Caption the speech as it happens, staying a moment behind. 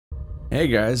Hey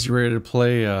guys, you ready to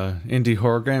play indie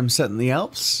horror game set in the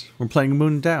Alps? We're playing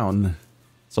Mundaun.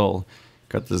 So,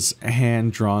 got this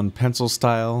hand-drawn pencil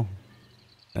style.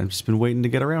 I've just been waiting to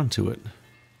get around to it.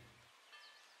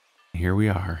 Here we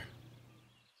are.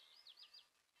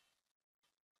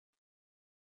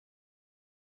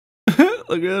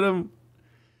 Look at him.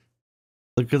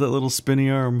 Look at that little spinny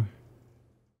arm.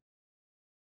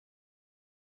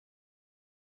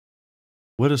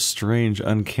 What a strange,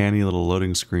 uncanny little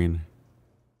loading screen.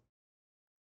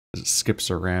 It skips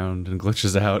around and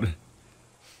glitches out.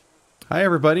 Hi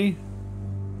everybody.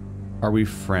 Are we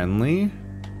friendly?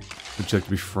 Would you like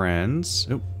to be friends?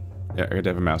 Oh, yeah, I gotta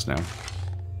have a mouse now.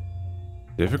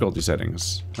 Difficulty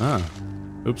settings. Ah,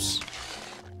 oops.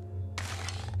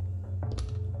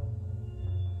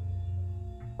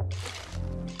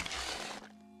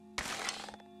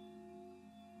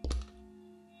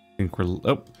 I think we're,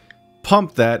 oh,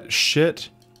 pump that shit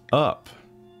up.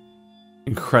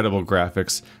 Incredible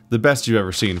graphics. The best you've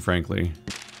ever seen, frankly.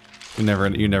 You're never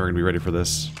gonna be ready for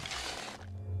this.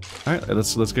 Alright,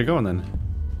 let's get going then.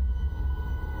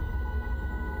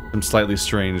 Some slightly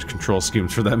strange control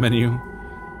schemes for that menu.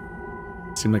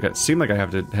 Seemed like I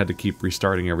had to keep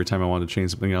restarting every time I wanted to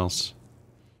change something else.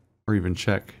 Or even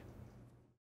check.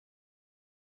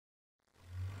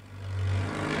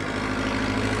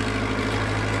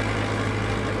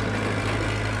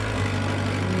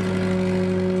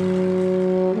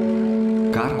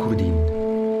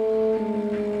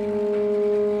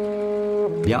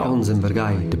 Ja, ons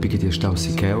învergai de pică te stau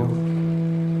sicheu.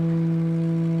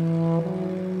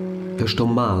 Sto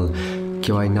mal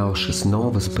che hai naușes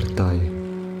novas per te.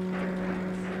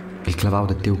 Il clavau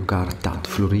de teu cartat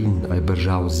florin ai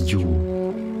berjaus giù.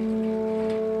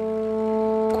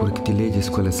 Cur che ti leges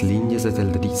quelles linjes et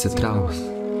el dedice traus.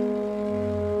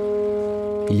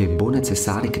 I è buon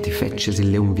necessari che ti fetches il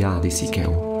leun viadi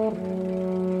sicheu.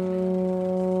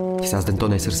 Chissas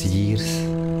denton esser sigirs.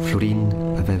 Florin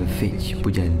aveva fetg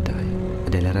pugentai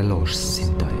ed el era los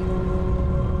sintai.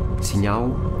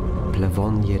 Signau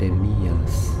plavon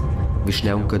Jeremias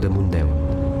visneunca de Mundaun.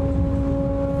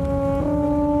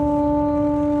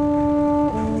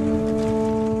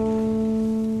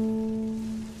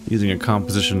 Using a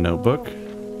composition notebook.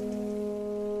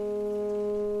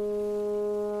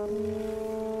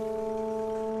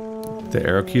 The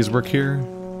arrow keys work here.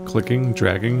 Clicking,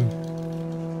 dragging.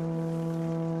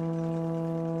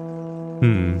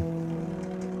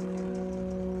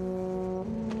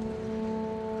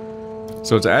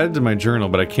 So it's added to my journal,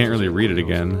 but I can't really read it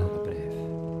again.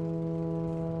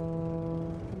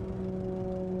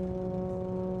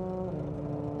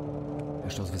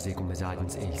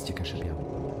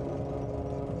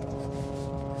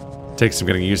 Takes some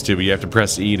getting used to, but you have to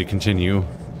press E to continue.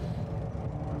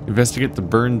 Investigate the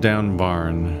burned down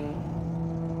barn.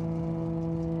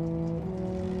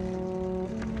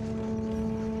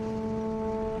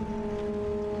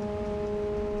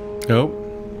 Oh.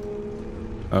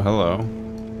 Oh, hello.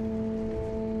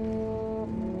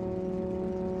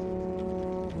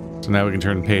 So now we can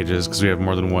turn pages, because we have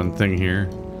more than one thing here.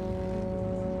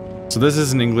 So this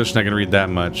is in English, not going to read that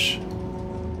much.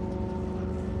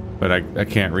 But I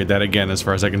can't read that again, as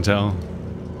far as I can tell.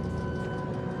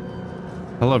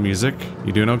 Hello, music.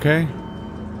 You doing okay?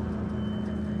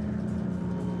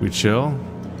 We chill?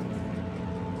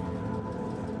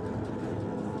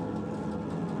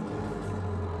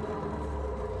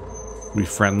 We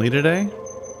friendly today?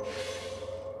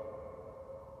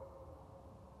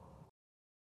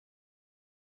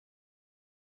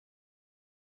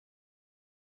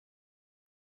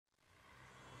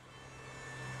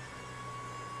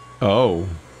 Oh.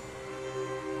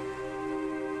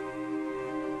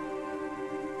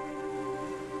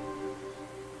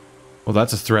 Well,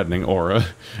 that's a threatening aura.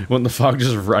 When the fog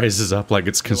just rises up like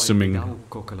it's consuming.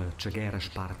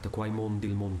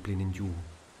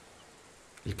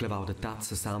 Il clavau de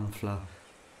tazza s'anfla,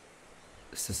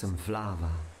 se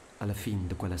s'enflava alla fin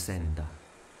de quella senda.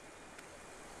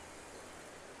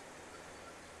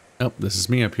 Oh, this is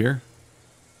me up here.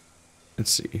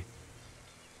 Let's see.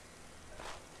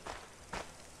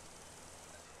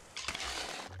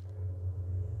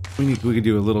 We could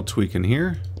do a little tweak in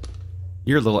here.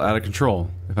 You're a little out of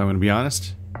control, if I'm going to be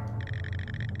honest.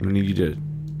 I'm going to need you to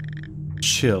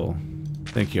chill.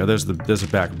 Thank you. Oh, there's a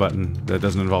back button that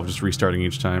doesn't involve just restarting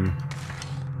each time.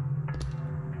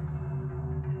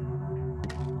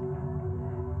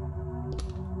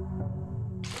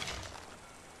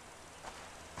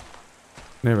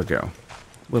 There we go.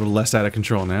 A little less out of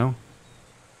control now.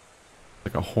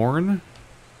 Like a horn?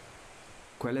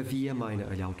 Quella via meine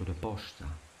agli auto de posta.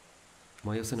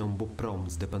 Ma io sono un po'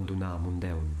 proms de abbandonar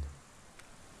Mundaun.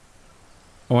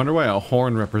 I wonder why a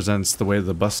horn represents the way to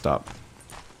the bus stop.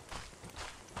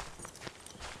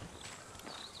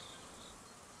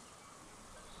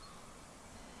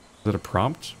 Is that a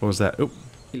prompt? What was that? Oh.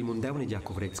 Il Mundaun è già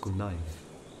covrez con naiv,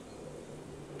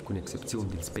 con excepzione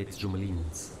del spez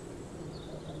jumelins.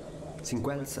 Sin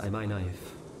quels ai mai naiv.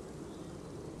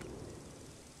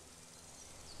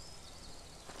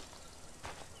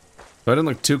 I didn't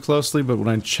look too closely, but when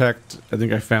I checked, I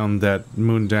think I found that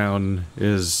Mundaun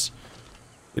is...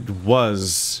 It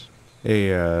was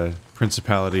a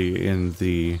principality in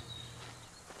the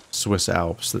Swiss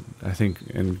Alps that I think,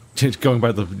 and going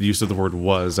by the use of the word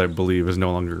was, I believe, is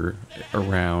no longer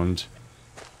around.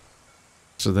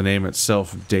 So the name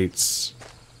itself dates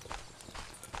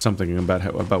something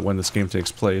about when this game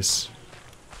takes place.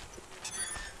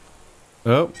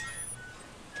 Oh.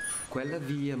 Quella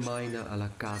via maina alla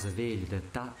casa veglia de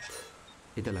Tat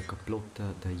e della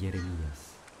caplotta de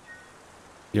Jeremias.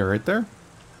 You're right there?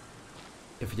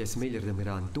 If je smeller de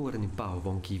mirar toren in pau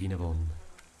von ki vina von.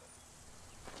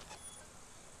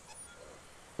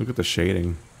 Look at the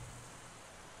shading.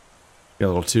 Get a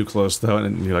little too close though,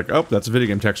 and you're like, oh, that's a video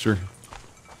game texture.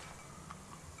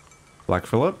 Black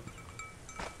Phillip.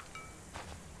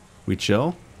 We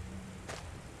chill.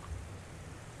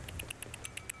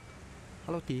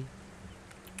 Hallo T.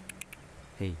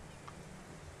 Hey.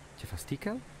 Je vas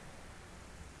stikken?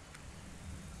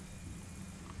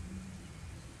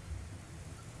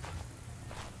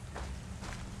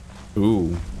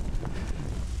 Ooh.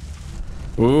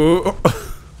 Ooh.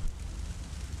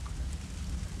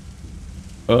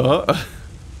 So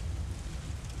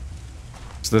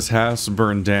this house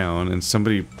burned down and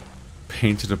somebody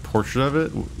painted a portrait of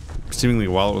it, seemingly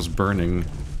while it was burning.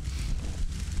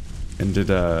 And did,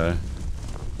 wow,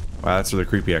 that's really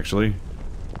creepy, actually.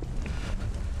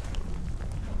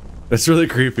 That's really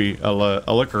creepy. I'll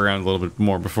look around a little bit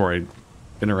more before I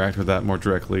interact with that more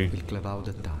directly.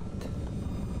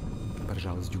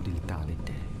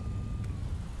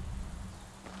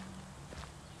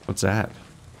 What's that?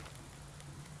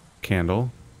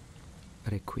 Candle.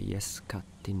 Requiescat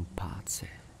in pace.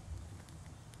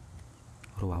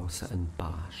 Ruausa in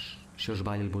pace. Se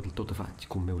sbaglio il bodel tot fatti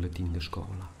con meu latin de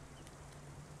scola.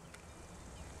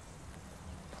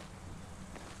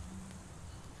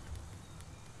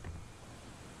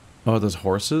 Oh, those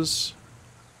horses?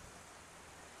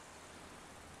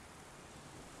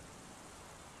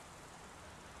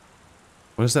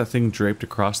 What is that thing draped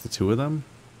across the two of them?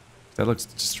 That looks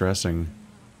distressing.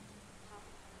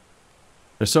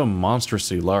 They're so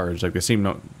monstrously large, like they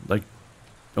seem like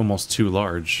almost too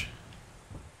large.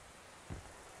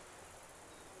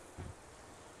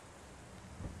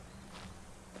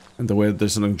 And the way that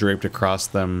there's something draped across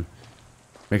them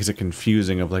makes it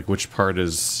confusing of like which part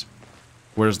is...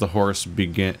 Where does the horse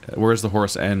begin? Where does the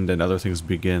horse end and other things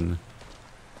begin?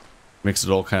 Makes it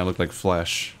all kind of look like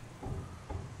flesh.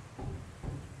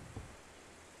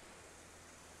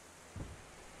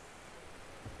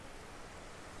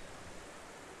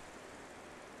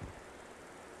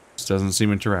 This doesn't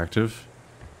seem interactive.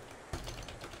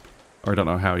 Or I don't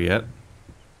know how yet.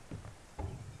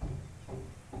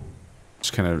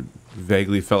 Just kind of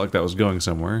vaguely felt like that was going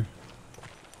somewhere.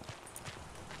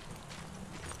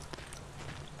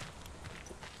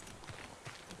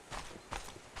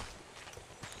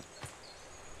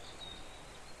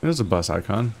 There's a bus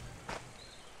icon.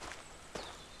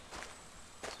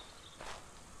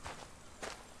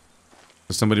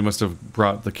 Somebody must have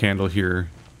brought the candle here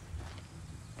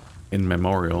in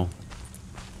memorial.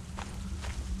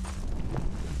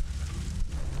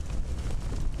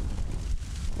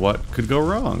 What could go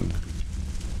wrong?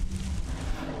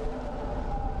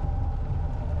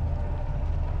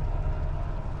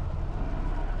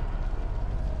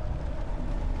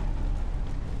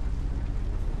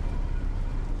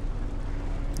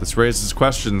 This raises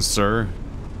questions, sir.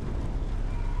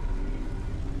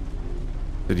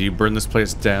 Did you burn this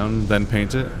place down, then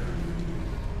paint it?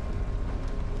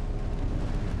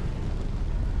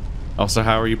 Also,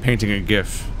 how are you painting a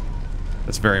GIF?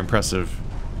 That's very impressive.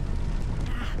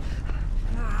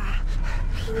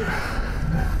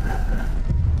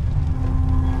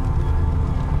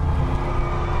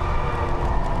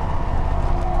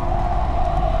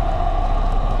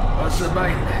 Passa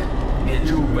bene, mia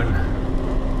giovane.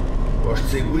 Posso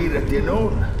seguire te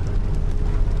non?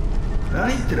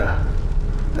 Naitra,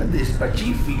 de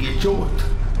specifiche ciot.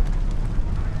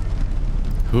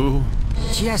 Who?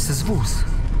 Jesus vos.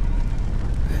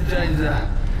 Già,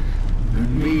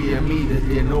 mia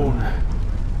te non.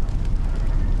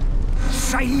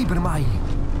 Sai liber mai.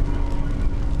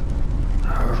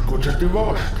 Ascoltate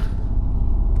vostro.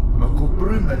 Ma con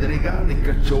prima di regali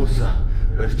cacciosa,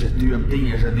 Als je tuum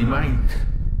tinges a di mind.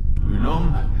 Un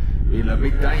homme, il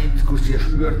habitant que si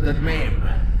spürt het mem.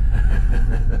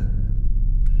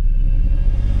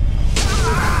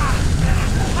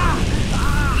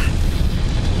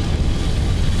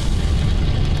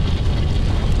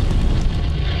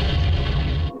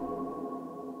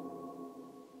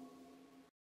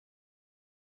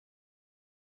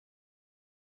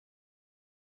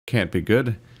 Can't be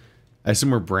good. I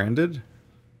assume we're branded?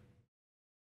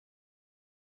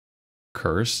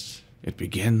 Cursed. It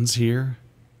begins here.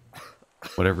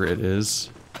 Whatever it is.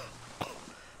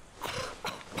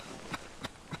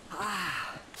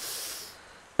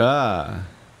 Ah.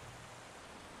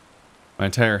 My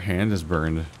entire hand is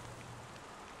burned.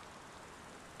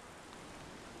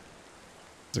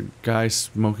 There's a guy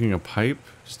smoking a pipe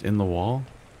just in the wall.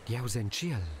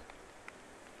 Diausenchiel.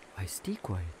 I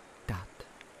stiquai dat.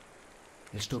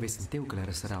 El sto wissen teu que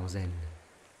l'era sarà usen.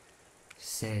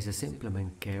 Sesa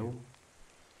simplement queu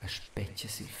a specchia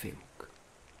sil fiuc.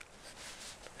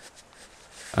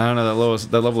 I don't know,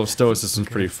 that level of stoicism is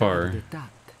pretty far.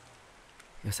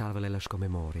 Ja salva le lasco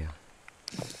memoria.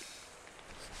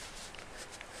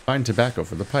 Find tobacco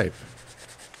for the pipe.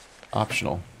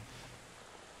 Optional.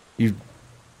 You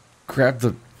grab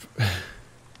the...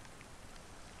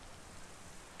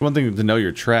 One thing to know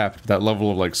you're trapped, that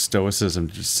level of like stoicism,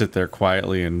 just sit there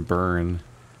quietly and burn.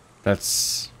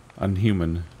 That's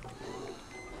unhuman.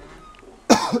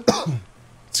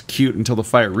 It's cute until the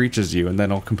fire reaches you and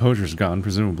then all composure's gone,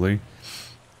 presumably.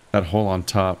 That hole on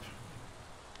top.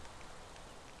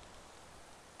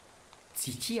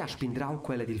 Si ci ha spindrau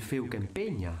quella del feu che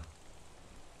impegna.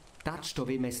 Dat sto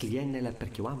ve mes liennela per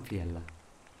chiu anfriella.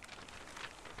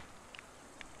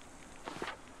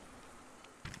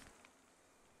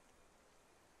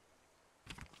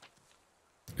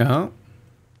 Oh.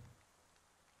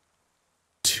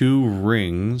 2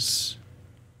 rings.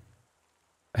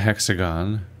 A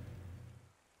hexagon.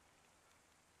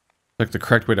 Like the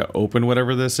correct way to open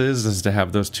whatever this is to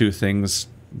have those 2 things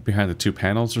behind the 2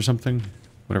 panels or something.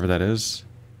 Whatever that is.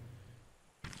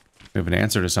 We have an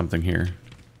answer to something here.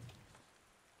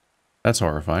 That's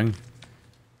horrifying.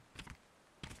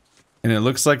 And it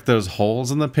looks like those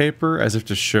holes in the paper as if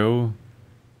to show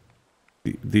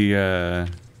these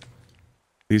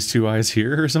 2 eyes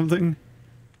here or something?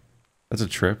 That's a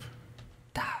trip.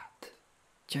 Dat.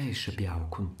 Ja esce biau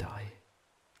contai.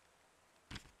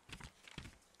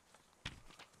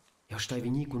 Ja stai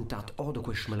vini contat o da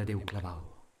quest maledeu clavau.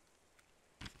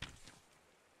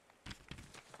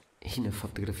 In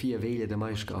fotografia veglia da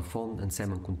maisca a fond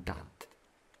insieme in contat.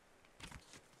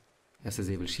 Es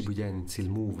evel schibudent sil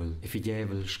muvel e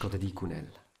fidievel scoda di cunel.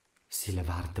 Si la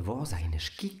varta vosa in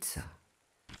schizza.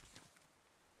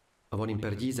 Avon in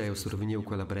perdisa eo surveniu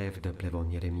quella breve de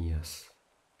Plevon Jeremias.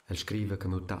 El scrive che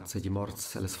meu tazza di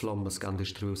morts e les flammas can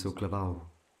destruiu seu clavau.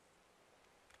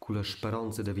 Cu la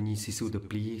speranza de venissi su de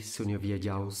pli sonio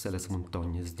viaggiaus e les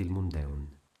montagnes dil Mundaun.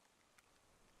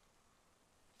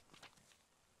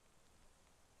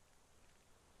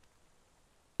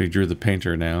 We drew the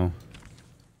painter now.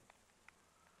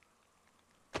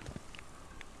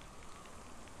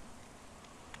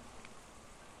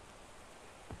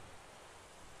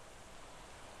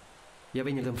 Ja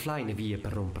vegna d'en flaine via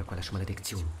per rompere quella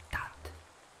maledizione. Dat.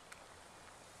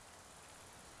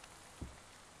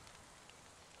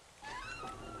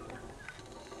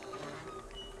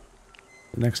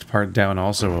 The next part down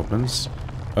also opens.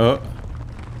 Oh.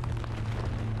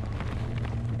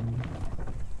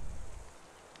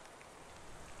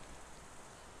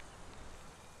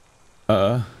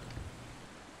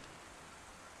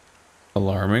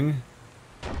 Alarming.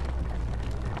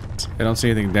 I don't see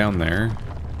anything down there.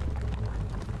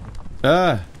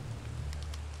 Ah!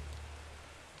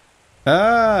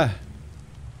 Ah!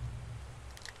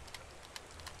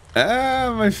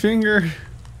 Ah, my finger!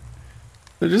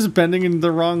 They're just bending in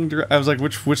the wrong direction. I was like,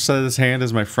 which side of this hand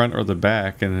is my front or the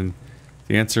back? And then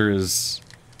the answer is...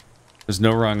 There's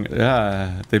no wrong...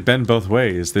 Ah, they bend both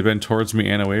ways. They bend towards me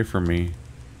and away from me.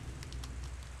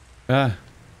 Ah.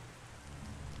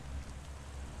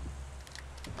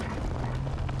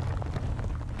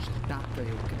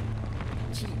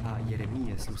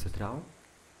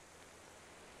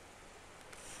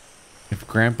 If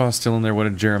Grandpa's still in there, what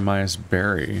did Jeremias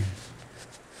bury?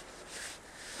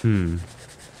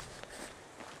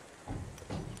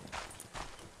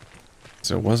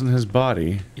 So it wasn't his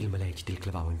body. Il malegi del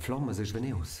clavau in flammas es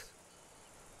veneus.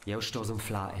 Jeu stos en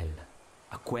fla el.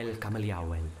 A quel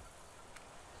cameliau el.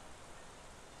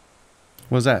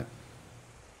 What's that?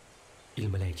 Il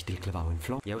malegi del clavau in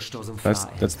flammas. Jeu stos en fla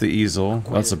el. That's the easel.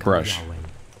 That's a brush.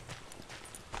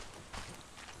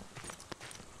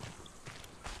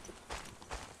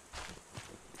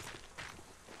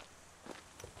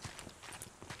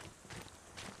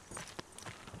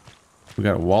 We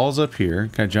got walls up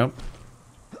here. Can I jump?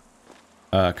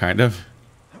 Kind of.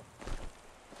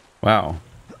 Wow.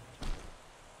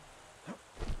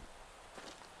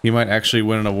 He might actually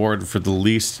win an award for the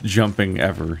least jumping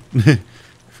ever.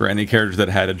 For any character that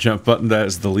had a jump button, that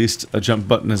is the least a jump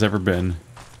button has ever been.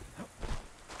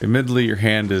 Admittedly, your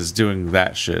hand is doing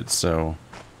that shit, so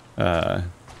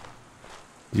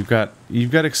you've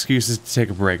got excuses to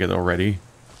take a break already.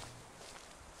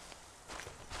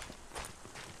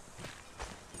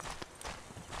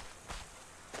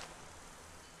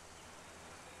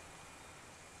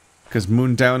 Because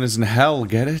Mundaun is in hell,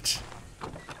 get it?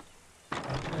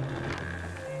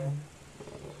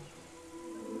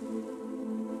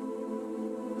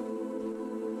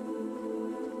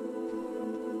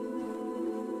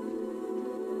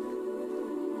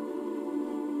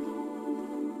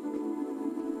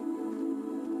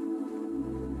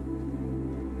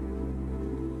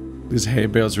 These hay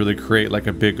bales really create like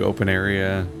a big open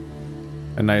area,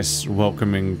 a nice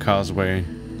welcoming causeway.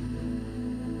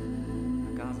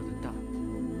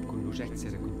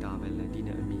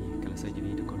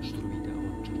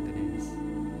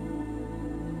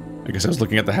 I guess I was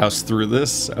looking at the house through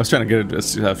this. I was trying to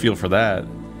get a feel for that.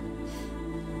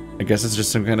 I guess it's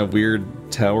just some kind of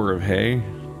weird tower of hay.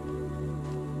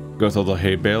 Go with all the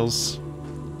hay bales.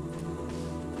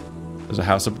 There's a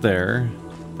house up there.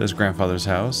 There's grandfather's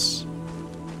house.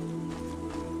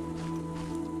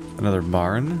 Another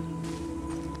barn.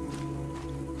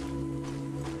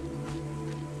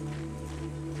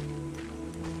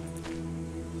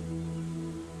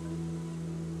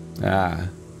 Ah.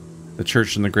 The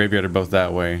church and the graveyard are both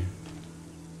that way.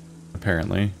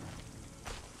 Apparently.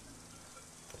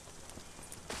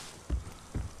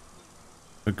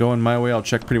 But going my way, I'll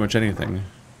check pretty much anything.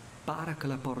 I'm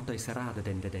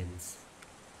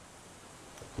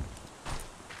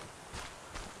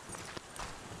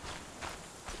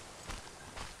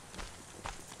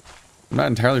not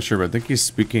entirely sure, but I think he's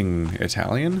speaking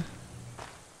Italian.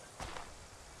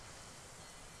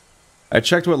 I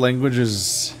checked what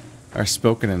languages are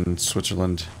spoken in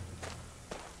Switzerland.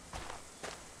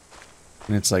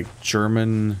 And it's like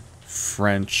German,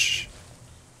 French,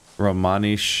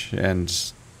 Romanish,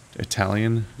 and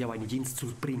Italian.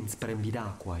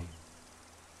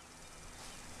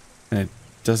 And it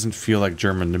doesn't feel like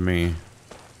German to me.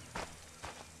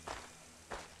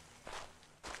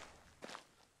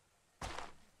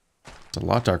 It's a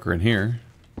lot darker in here.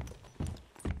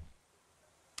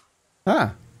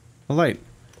 Ah, a light.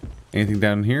 Anything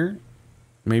down here?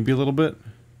 Maybe a little bit.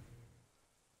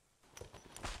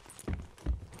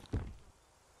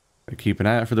 I keep an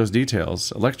eye out for those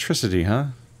details. Electricity, huh?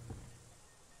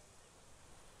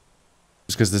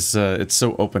 Just because this, it's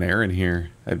so open air in here.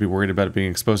 I'd be worried about it being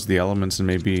exposed to the elements and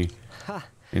maybe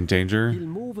in danger.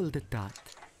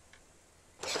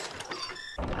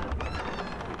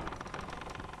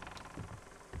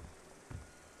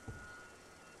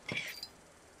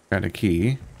 Got a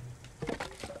key.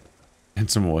 And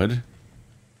some wood.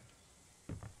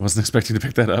 Wasn't expecting to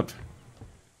pick that up.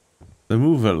 The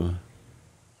Movel.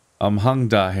 Hung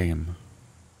daheim.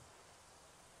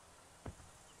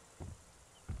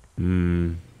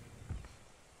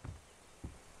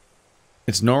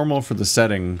 It's normal for the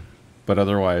setting, but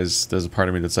otherwise there's a part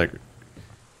of me that's like,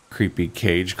 creepy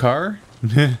cage car?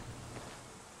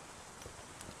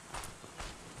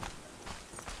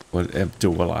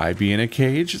 Will I be in a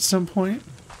cage at some point?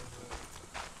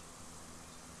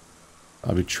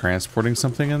 I'll be transporting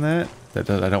something in that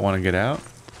I don't want to get out.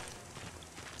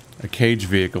 A cage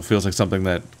vehicle feels like something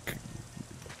that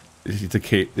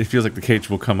it feels like the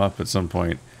cage will come up at some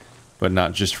point, but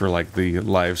not just for like the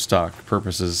livestock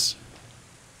purposes.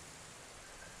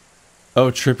 Oh,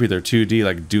 trippy, they're 2D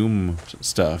like Doom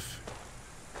stuff.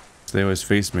 So they always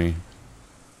face me.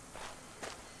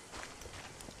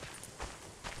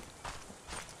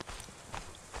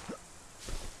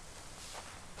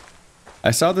 I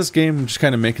saw this game just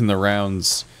kind of making the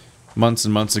rounds months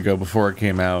and months ago before it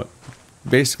came out,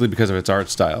 basically because of its art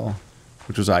style,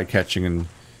 which was eye-catching and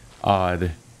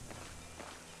odd.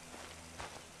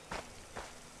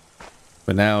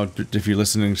 But now, if you're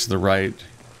listening to the right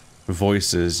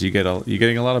voices, you're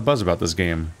getting a lot of buzz about this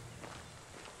game.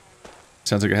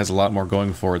 Sounds like it has a lot more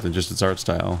going for it than just its art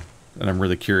style, and I'm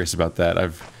really curious about that.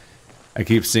 I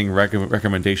keep seeing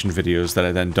recommendation videos that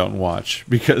I then don't watch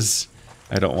because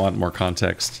I don't want more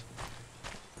context.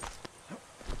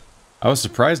 I was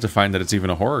surprised to find that it's even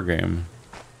a horror game,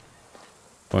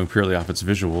 going purely off its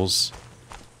visuals.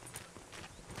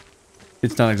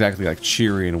 It's not exactly like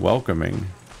cheery and welcoming,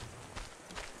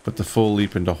 but the full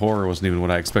leap into horror wasn't even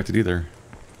what I expected either.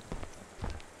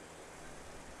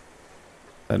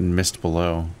 That mist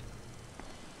below.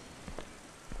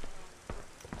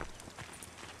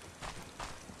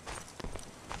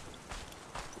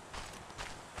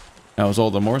 I was all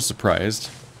the more surprised,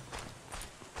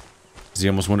 because you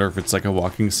almost wonder if it's like a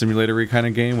walking simulator-y kind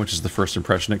of game, which is the first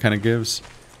impression it kind of gives.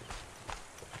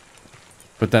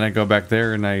 But then I go back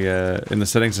there and in the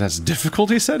settings it has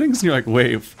difficulty settings, and you're like,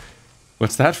 wait,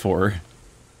 what's that for?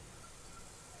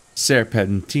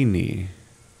 Serpentini.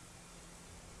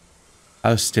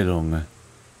 Ausstellung.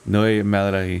 Neue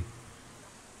Malerei.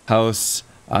 Haus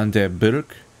an der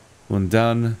Burg.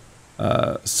 Mundaun.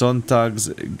 Sonntags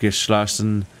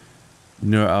geschlossen.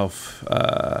 Nur auf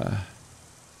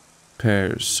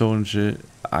persönliche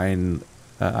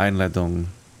Einladung.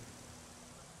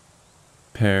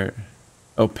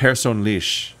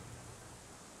 Persönlich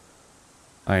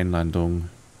Einladung.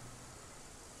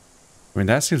 I mean,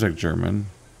 that seems like German.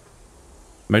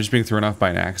 Am I just being thrown off by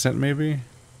an accent, maybe?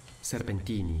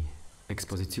 Serpentini,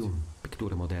 Exposition,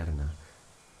 Pictura moderna.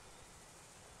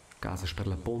 Casas per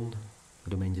la pon,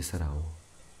 domengia sarau.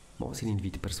 Mos in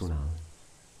invito personal.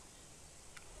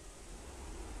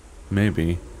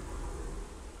 Maybe.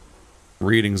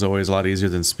 Reading's always a lot easier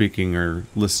than speaking or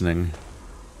listening.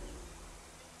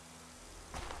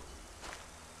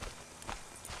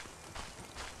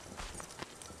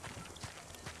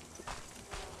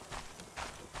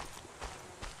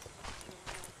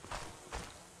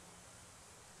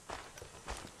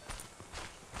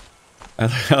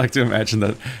 I like to imagine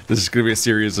that this is going to be a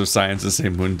series of signs that say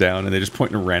Mundaun, and they just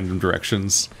point in random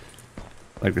directions.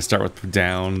 Like they start with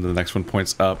down, the next one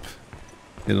points up.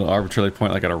 It'll arbitrarily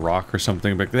point like at a rock or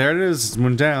something, but there it is, it's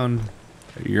Mundaun.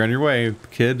 You're on your way,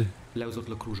 kid. There's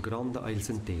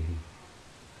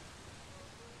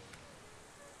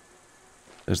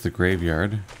There's the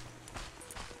graveyard.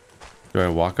 Do I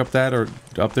walk up that or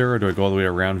up there, or do I go all the way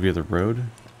around via the road?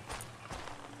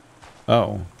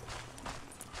 Oh.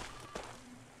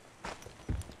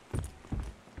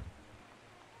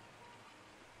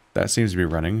 That seems to be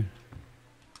running.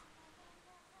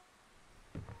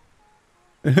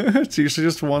 It's usually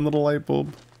just one little light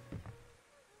bulb.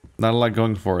 Not a lot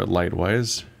going for it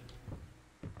light-wise.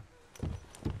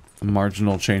 A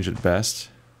marginal change at best.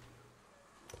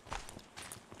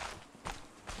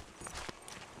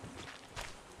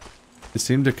 They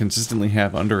seem to consistently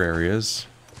have under areas.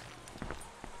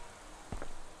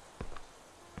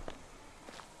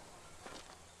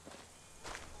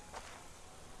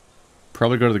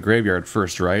 Probably go to the graveyard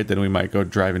first, right? Then we might go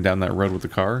driving down that road with the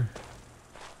car.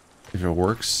 If it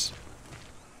works.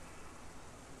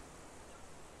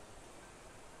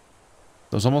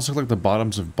 Those almost look like the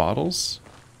bottoms of bottles.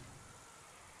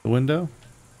 The window.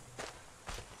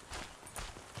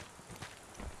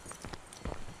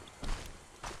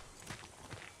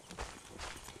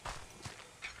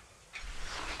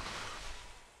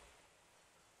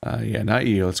 Yeah, not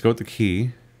you. Let's go with the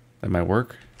key. That might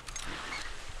work.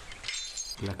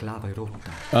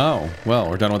 Oh, well,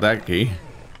 we're done with that key.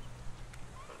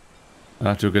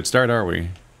 Not to a good start, are we?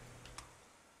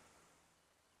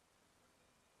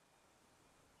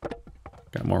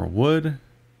 Got more wood.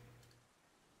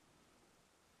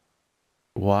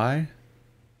 Why?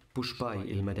 Pushpai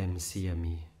il madem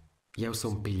siami. Eu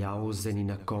son pigliaus en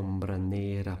una combra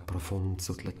nera profond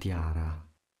sot la tiara.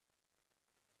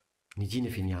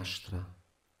 Nidina finiastra,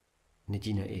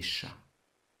 nidina escia.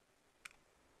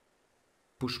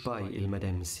 Pushpai il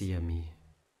madem siami.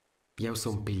 Eu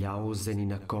son pigliaus en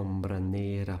una combra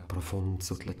nera profond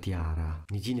sot la tiara.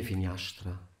 Nidina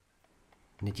finiastra,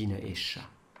 nidina escia.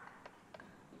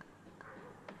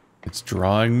 It's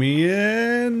drawing me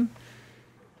in.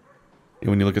 And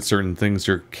when you look at certain things,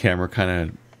 your camera kind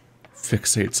of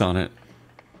fixates on it.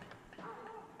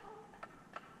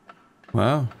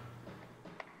 Wow.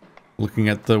 Looking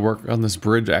at the work on this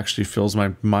bridge actually fills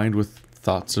my mind with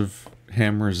thoughts of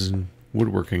hammers and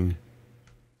woodworking.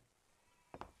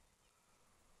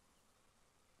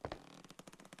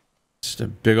 Just a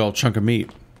big old chunk of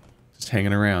meat. Just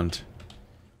hanging around.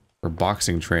 For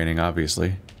boxing training,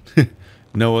 obviously.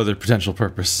 No other potential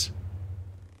purpose.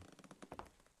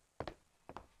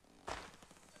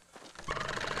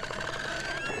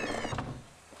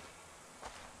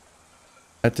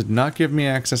 That did not give me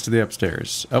access to the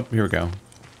upstairs. Oh, here we go.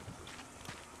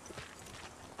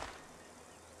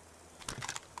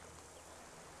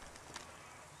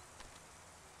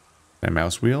 A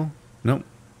mouse wheel? Nope.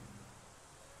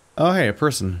 Oh, hey, a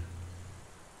person.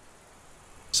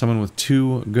 Someone with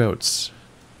 2 goats.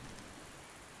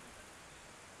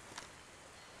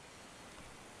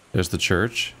 There's the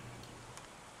church.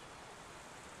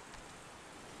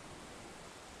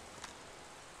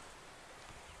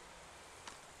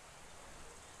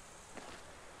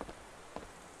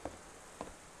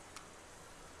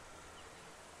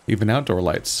 Even outdoor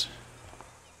lights.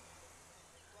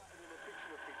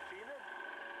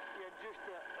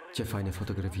 C'è fajne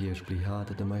fotografie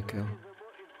splihate da Michael.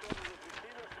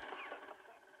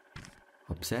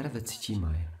 Observat si ci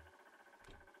mai.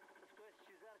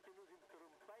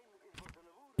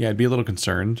 Yeah, I'd be a little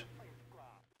concerned.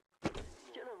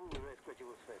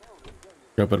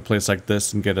 Go up at a place like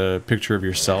this and get a picture of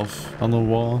yourself on the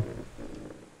wall.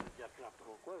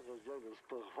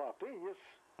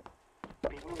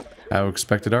 How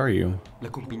expected are you? La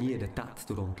compagnia de tat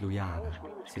durant l'uiara,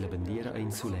 si la bandiera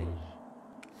in soleil.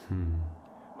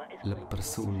 La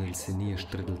persona il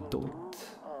sinistra del tot,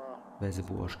 vese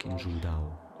boschi in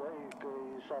giuldau.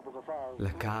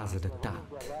 La casa de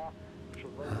tat.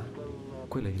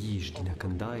 Quella glis d'ina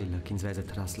candaila che svese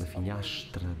tras la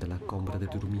finestra della combra de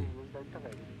dormir.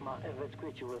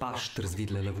 Pastors vid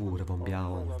la lavura von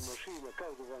biaons.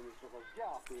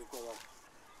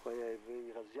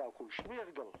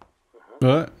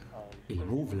 What? Il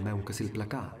muvel maunca sil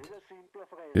placat.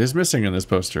 It is missing in this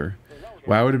poster.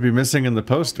 Why would it be missing in the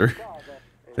poster?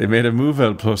 They made a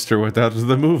move-out poster without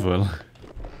the move-out.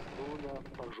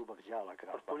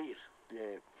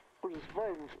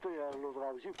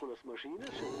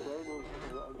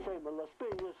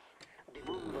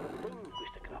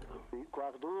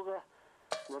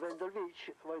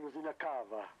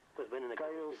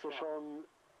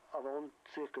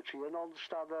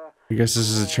 I guess this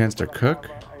is a chance to cook?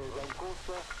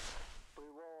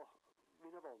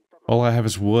 All I have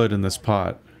is wood in this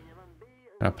pot.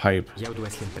 And a pipe. Io devo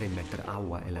sempre mettere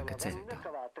acqua e la cazzetta.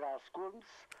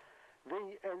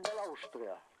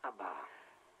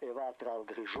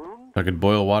 I could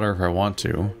boil water if I want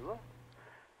to.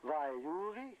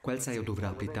 Quel sai io dovrà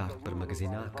aplicar per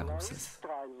magasinar causas.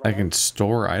 I can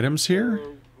store items here?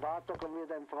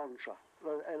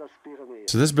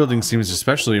 So this building seems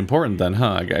especially important then,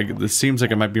 huh? This seems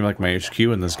like it might be like my HQ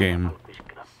in this game.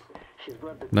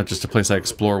 Not just a place I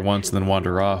explore once and then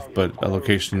wander off, but a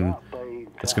location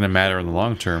that's going to matter in the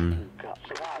long term.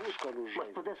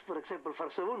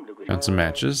 Found some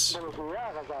matches.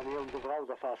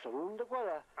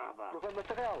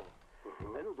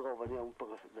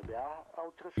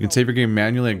 You can save your game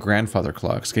manually at grandfather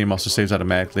clocks. Game also saves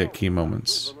automatically at key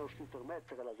moments.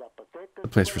 A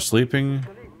place for sleeping.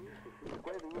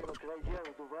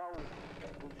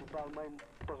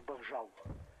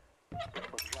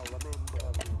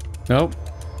 Nope.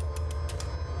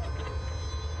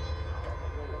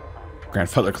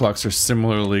 Grandfather clocks are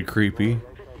similarly creepy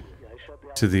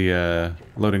to the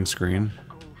loading screen.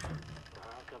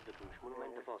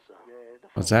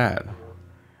 What's that?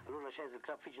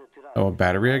 Oh, a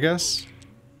battery, I guess?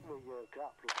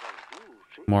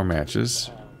 More matches.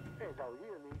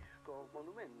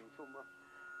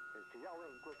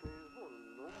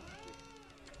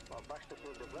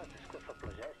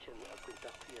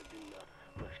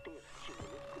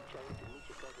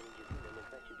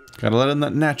 Gotta let in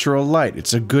that natural light.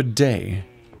 It's a good day.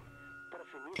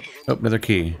 Oh, another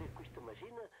key.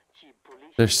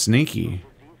 They're sneaky.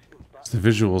 So the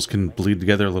visuals can bleed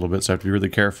together a little bit, so I have to be really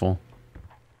careful.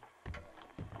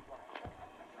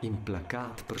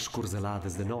 Implacat per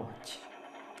scurzeladas de noite.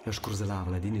 La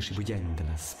scurzelava la dinisci buiente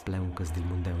las pleuncas del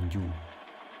Mundaun giù.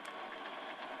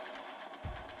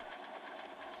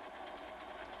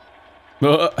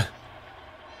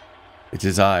 It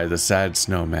is I, the sad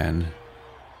snowman.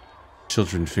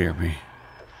 Children fear me.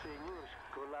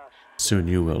 Soon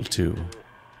you will too.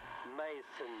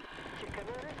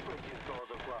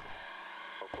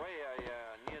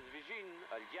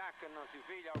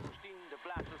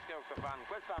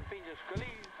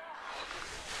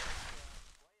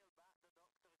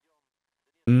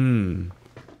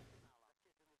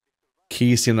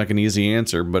 Keys seem like an easy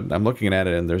answer, but I'm looking at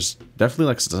it and there's definitely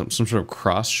like some sort of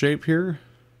cross shape here.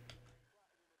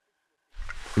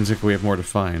 Seems like we have more to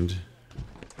find.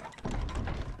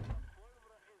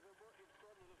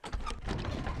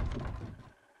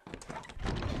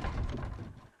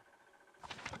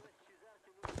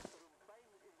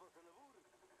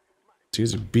 So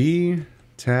use a B,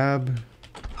 tab.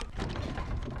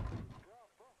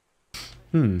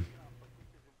 I'm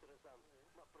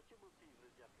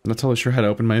not totally sure how to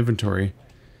open my inventory.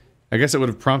 I guess it would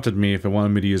have prompted me if it wanted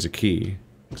me to use a key.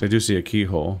 Because I do see a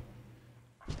keyhole.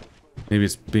 Maybe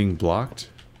it's being blocked?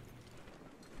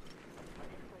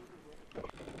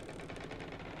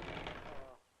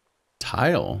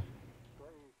 Tile.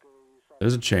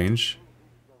 There's a change.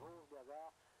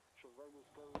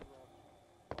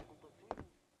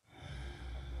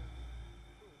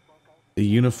 The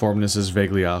uniformness is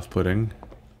vaguely off-putting.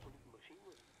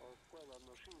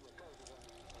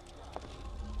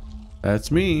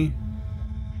 That's me.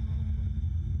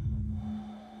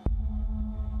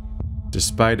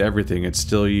 Despite everything, it's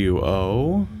still you.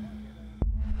 Oh?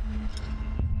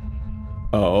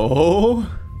 Oh?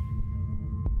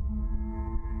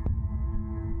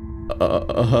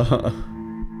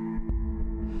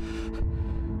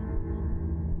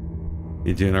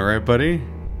 You doing alright, buddy?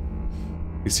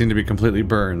 You seem to be completely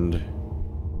burned.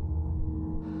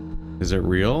 Is it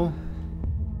real?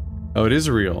 Oh, it is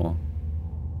real.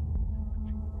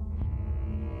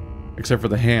 Except for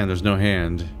the hand, there's no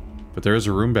hand. But there is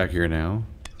a room back here now.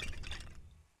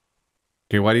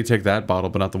 Okay, why do you take that bottle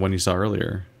but not the one you saw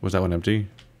earlier? Was that one empty?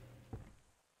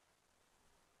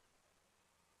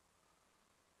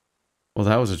 Well,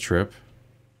 that was a trip.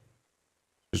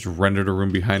 Just rendered a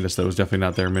room behind us that was definitely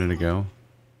not there a minute ago.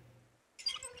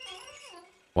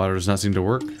 Water does not seem to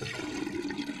work.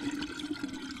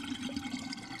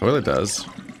 Toilet does.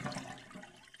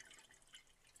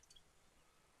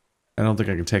 I don't think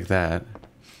I can take that.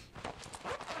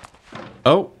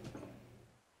 Oh!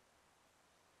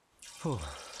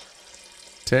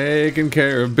 Taking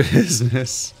care of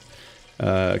business.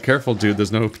 Careful, dude,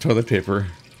 there's no toilet paper.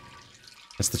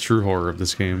 That's the true horror of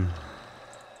this game.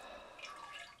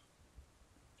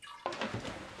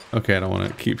 Okay, I don't want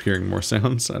to keep hearing more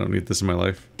sounds. I don't need this in my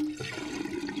life.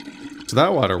 So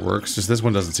that water works, just this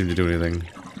one doesn't seem to do anything.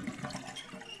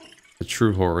 The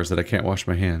true horror is that I can't wash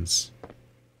my hands.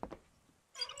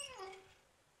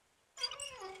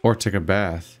 Or take a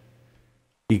bath.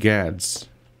 Egads.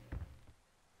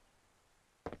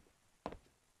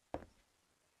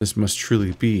 This must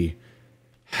truly be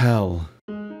hell.